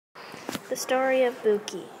The Story of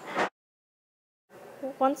Bookie.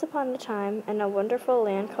 Once upon a time, in a wonderful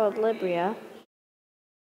land called Libria,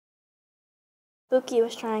 Bookie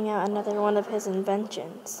was trying out another one of his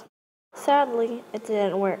inventions. Sadly, it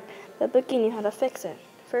didn't work, but Bookie knew how to fix it.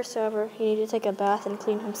 First, however, he needed to take a bath and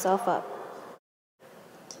clean himself up.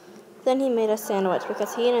 Then he made a sandwich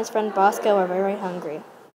because he and his friend Bosco were very hungry.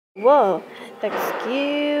 Whoa,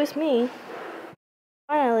 excuse me.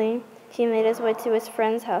 Finally, he made his way to his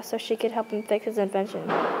friend's house so she could help him fix his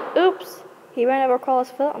invention. Oops! He ran over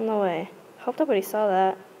Carla's foot on the way. Hope nobody saw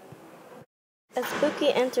that. As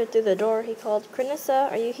Bookie entered through the door, he called,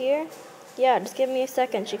 "Crinissa, are you here?" "Yeah, just give me a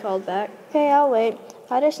second," she called back. "Okay, I'll wait.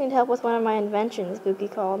 I just need help with one of my inventions," Bookie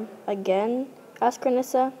called. "Again?" asked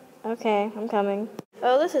Crinissa. "Okay, I'm coming."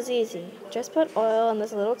 "Oh, this is easy. Just put oil in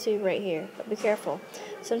this little tube right here, but be careful.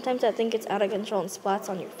 Sometimes that thing gets out of control and splats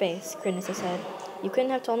on your face," Crinissa said. "You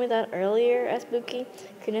couldn't have told me that earlier?" asked Bookie.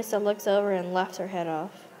 Crinissa looks over and laughs her head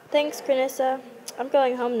off. "Thanks, Crinissa. I'm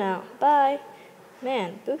going home now. Bye."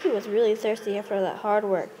 Man, Bookie was really thirsty after that hard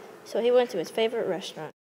work, so he went to his favorite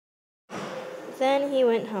restaurant. Then he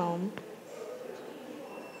went home.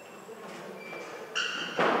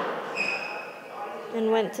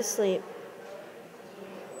 And went to sleep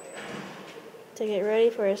to get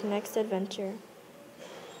ready for his next adventure.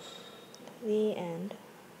 The end.